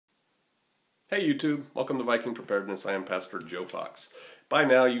Hey YouTube, welcome to Viking Preparedness. I am Pastor Joe Fox. By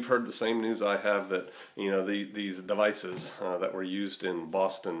now you've heard the same news I have that these devices that were used in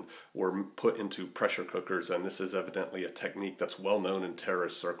Boston were put into pressure cookers, and this is evidently a technique that's well known in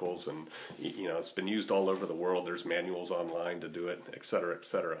terrorist circles, and it's been used all over the world. There's manuals online to do it, etc.,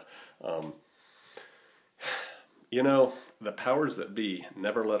 etc. The powers that be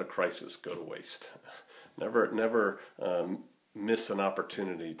never let a crisis go to waste. Never miss an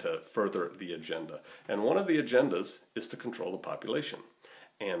opportunity to further the agenda. And one of the agendas is to control the population.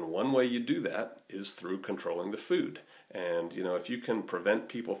 And one way you do that is through controlling the food. And if you can prevent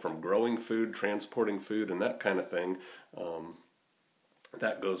people from growing food, transporting food, and that kind of thing,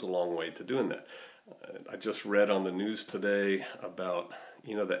 that goes a long way to doing that. I just read on the news today about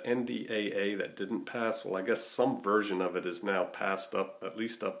the NDAA that didn't pass. Well, I guess some version of it is now passed up, at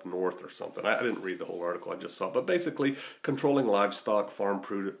least up north or something. I didn't read the whole article, I just saw it. But basically, controlling livestock, farm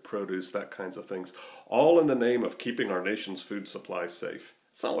produce, that kinds of things, all in the name of keeping our nation's food supply safe.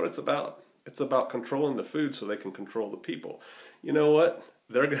 It's not what it's about. It's about controlling the food so they can control the people. You know what?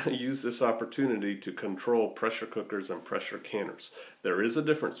 They're going to use this opportunity to control pressure cookers and pressure canners. There is a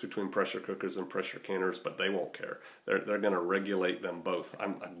difference between pressure cookers and pressure canners, but they won't care. They're going to regulate them both.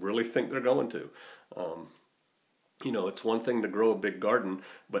 I really think they're going to. It's one thing to grow a big garden,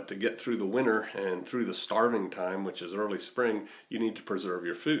 but to get through the winter and through the starving time, which is early spring, you need to preserve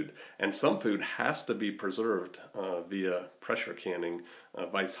your food. And some food has to be preserved via pressure canning,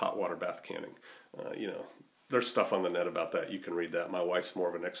 vice hot water bath canning. There's stuff on the net about that. You can read that. My wife's more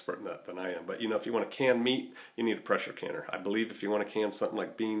of an expert in that than I am. But if you want to can meat, you need a pressure canner. I believe if you want to can something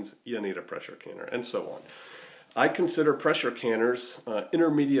like beans, you need a pressure canner, and so on. I consider pressure canners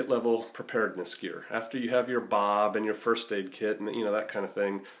intermediate level preparedness gear. After you have your bob and your first aid kit and that kind of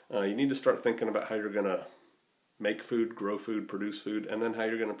thing, you need to start thinking about how you're going to make food, grow food, produce food, and then how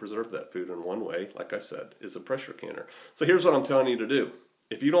you're going to preserve that food. And one way, like I said, is a pressure canner. So here's what I'm telling you to do.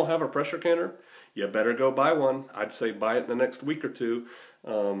 If you don't have a pressure canner, you better go buy one. I'd say buy it in the next week or two.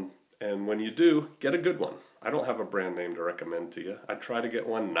 And when you do, get a good one. I don't have a brand name to recommend to you. I try to get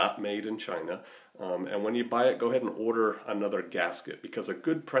one not made in China. And when you buy it, go ahead and order another gasket, because a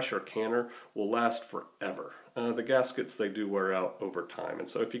good pressure canner will last forever. The gaskets, they do wear out over time. And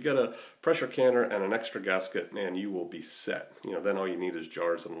so if you get a pressure canner and an extra gasket, man, you will be set. Then all you need is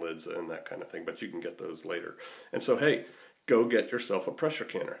jars and lids and that kind of thing, but you can get those later. And so, hey, go get yourself a pressure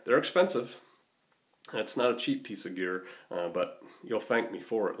canner. They're expensive. It's not a cheap piece of gear, but you'll thank me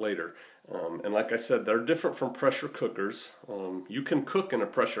for it later. And like I said, they're different from pressure cookers. You can cook in a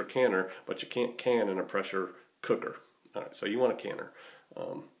pressure canner, but you can't can in a pressure cooker. All right, so you want a canner.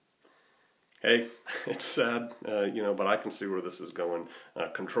 Hey, it's sad, but I can see where this is going.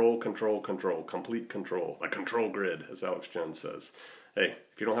 Control, control, control, complete control. A control grid, as Alex Jones says. Hey,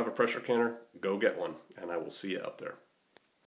 if you don't have a pressure canner, go get one, and I will see you out there.